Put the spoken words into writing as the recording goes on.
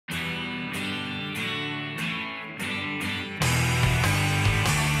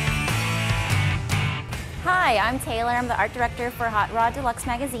Hi, I'm Taylor. I'm the art director for Hot Rod Deluxe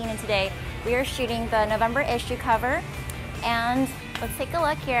magazine, and today we are shooting the November issue cover. And let's take a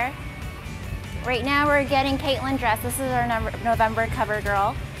look here. Right now we're getting Caitlin dressed. This is our November cover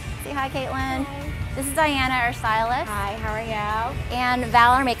girl. Say hi, Caitlin. Hi. This is Diana, our stylist. Hi, how are you? And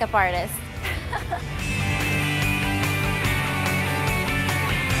Val, our makeup artist.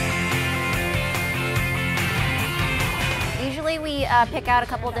 Usually we pick out a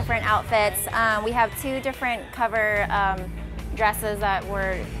couple different outfits. We have two different cover dresses that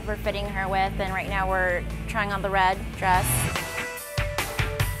we're fitting her with, and right now we're trying on the red dress.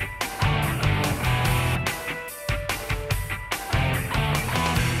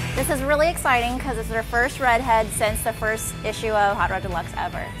 This is really exciting because it's our first redhead since the first issue of Hot Rod Deluxe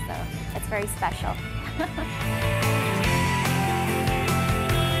ever, so it's very special.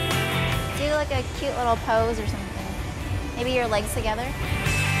 Do like a cute little pose or something. Maybe your legs together.